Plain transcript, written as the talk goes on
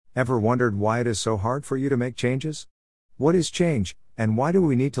Ever wondered why it is so hard for you to make changes? What is change, and why do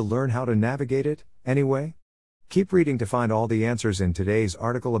we need to learn how to navigate it, anyway? Keep reading to find all the answers in today's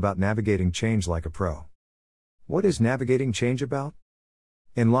article about navigating change like a pro. What is navigating change about?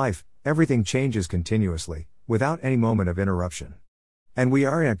 In life, everything changes continuously, without any moment of interruption. And we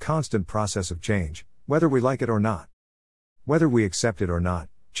are in a constant process of change, whether we like it or not. Whether we accept it or not,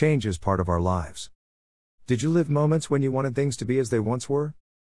 change is part of our lives. Did you live moments when you wanted things to be as they once were?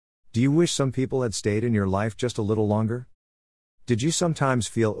 Do you wish some people had stayed in your life just a little longer? Did you sometimes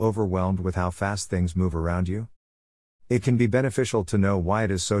feel overwhelmed with how fast things move around you? It can be beneficial to know why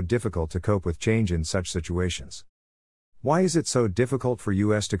it is so difficult to cope with change in such situations. Why is it so difficult for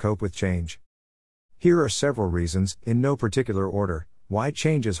us to cope with change? Here are several reasons, in no particular order, why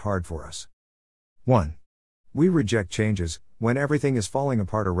change is hard for us. 1. We reject changes. When everything is falling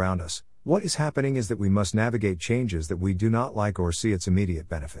apart around us, what is happening is that we must navigate changes that we do not like or see its immediate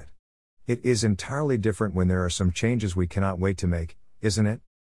benefit. It is entirely different when there are some changes we cannot wait to make, isn't it?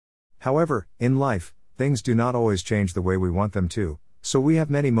 However, in life, things do not always change the way we want them to, so we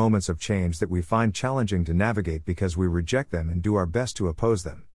have many moments of change that we find challenging to navigate because we reject them and do our best to oppose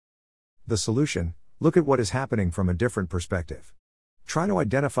them. The solution: look at what is happening from a different perspective. Try to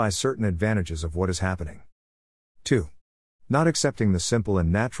identify certain advantages of what is happening. 2. Not accepting the simple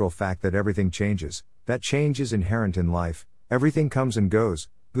and natural fact that everything changes, that change is inherent in life, everything comes and goes,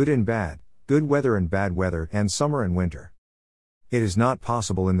 good and bad, good weather and bad weather, and summer and winter. It is not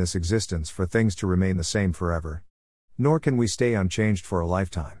possible in this existence for things to remain the same forever. Nor can we stay unchanged for a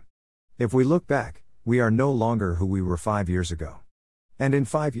lifetime. If we look back, we are no longer who we were 5 years ago. And in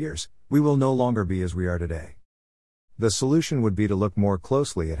 5 years, we will no longer be as we are today. The solution would be to look more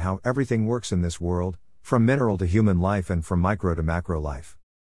closely at how everything works in this world, from mineral to human life and from micro to macro life.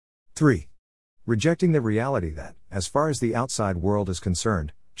 3. Rejecting the reality that, as far as the outside world is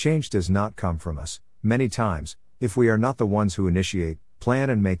concerned, change does not come from us. Many times, if we are not the ones who initiate, plan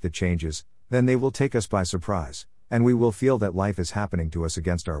and make the changes, then they will take us by surprise, and we will feel that life is happening to us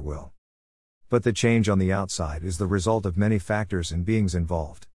against our will. But the change on the outside is the result of many factors and beings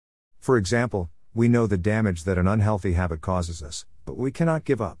involved. For example, we know the damage that an unhealthy habit causes us, but we cannot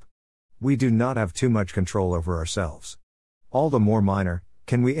give up. We do not have too much control over ourselves. All the more minor,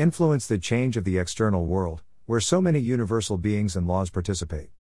 can we influence the change of the external world, where so many universal beings and laws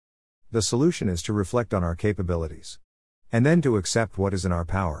participate. The solution is to reflect on our capabilities. And then to accept what is in our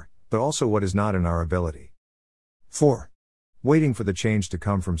power, but also what is not in our ability. 4. Waiting for the change to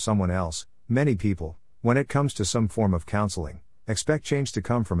come from someone else. Many people, when it comes to some form of counseling, expect change to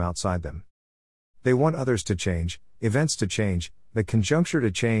come from outside them. They want others to change, events to change, the conjuncture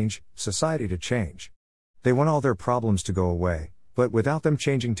to change, society to change. They want all their problems to go away, but without them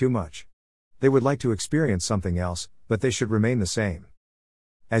changing too much. They would like to experience something else, but they should remain the same.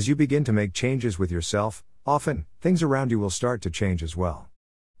 As you begin to make changes with yourself, often, things around you will start to change as well.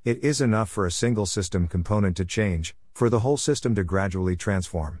 It is enough for a single system component to change, for the whole system to gradually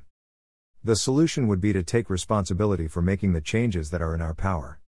transform. The solution would be to take responsibility for making the changes that are in our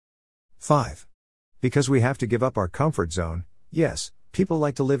power. 5. Because we have to give up our comfort zone. Yes, people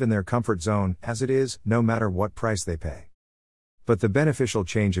like to live in their comfort zone, as it is, no matter what price they pay. But the beneficial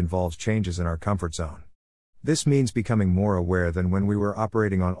change involves changes in our comfort zone. This means becoming more aware than when we were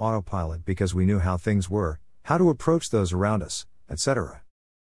operating on autopilot because we knew how things were, how to approach those around us, etc.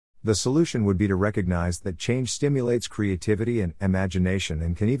 The solution would be to recognize that change stimulates creativity and imagination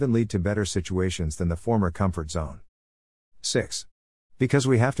and can even lead to better situations than the former comfort zone. 6. Because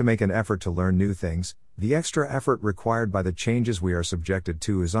we have to make an effort to learn new things, the extra effort required by the changes we are subjected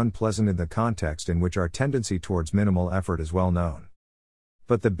to is unpleasant in the context in which our tendency towards minimal effort is well known.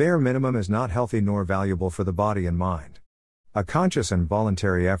 But the bare minimum is not healthy nor valuable for the body and mind. A conscious and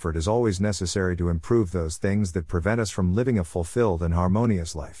voluntary effort is always necessary to improve those things that prevent us from living a fulfilled and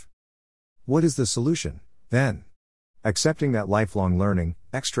harmonious life. What is the solution, then? Accepting that lifelong learning,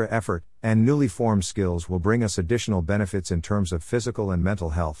 extra effort, and newly formed skills will bring us additional benefits in terms of physical and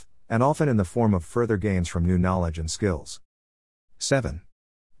mental health, and often in the form of further gains from new knowledge and skills. 7.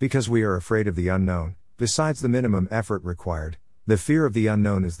 Because we are afraid of the unknown, besides the minimum effort required, the fear of the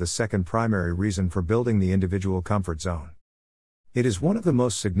unknown is the second primary reason for building the individual comfort zone. It is one of the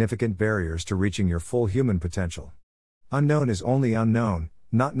most significant barriers to reaching your full human potential. Unknown is only unknown,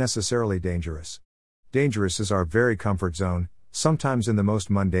 not necessarily dangerous. Dangerous is our very comfort zone, sometimes in the most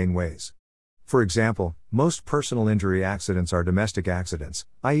mundane ways. For example, most personal injury accidents are domestic accidents,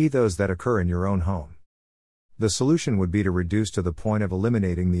 i.e. those that occur in your own home. The solution would be to reduce to the point of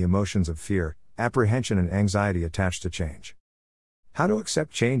eliminating the emotions of fear, apprehension and anxiety attached to change. How to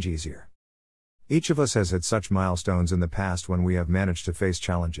accept change easier? Each of us has had such milestones in the past when we have managed to face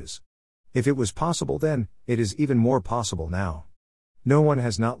challenges. If it was possible then, it is even more possible now. No one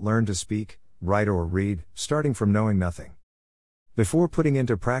has not learned to speak, write or read, starting from knowing nothing. Before putting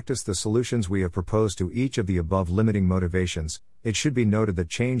into practice the solutions we have proposed to each of the above limiting motivations, it should be noted that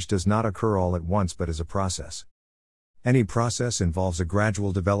change does not occur all at once but is a process. Any process involves a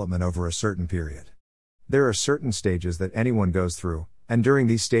gradual development over a certain period. There are certain stages that anyone goes through, and during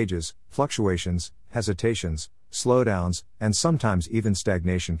these stages, fluctuations, hesitations, slowdowns, and sometimes even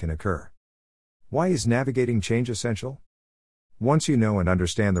stagnation can occur. Why is navigating change essential? Once you know and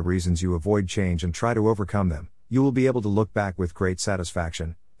understand the reasons you avoid change and try to overcome them, you will be able to look back with great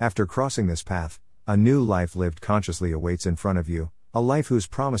satisfaction. After crossing this path, a new life lived consciously awaits in front of you, a life whose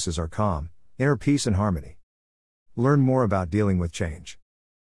promises are calm, inner peace and harmony. Learn more about dealing with change.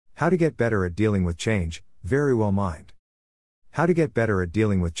 How to get better at dealing with change, Very Well Mind. How to get better at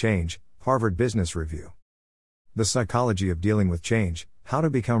dealing with change, Harvard Business Review. The psychology of dealing with change, how to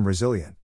become resilient.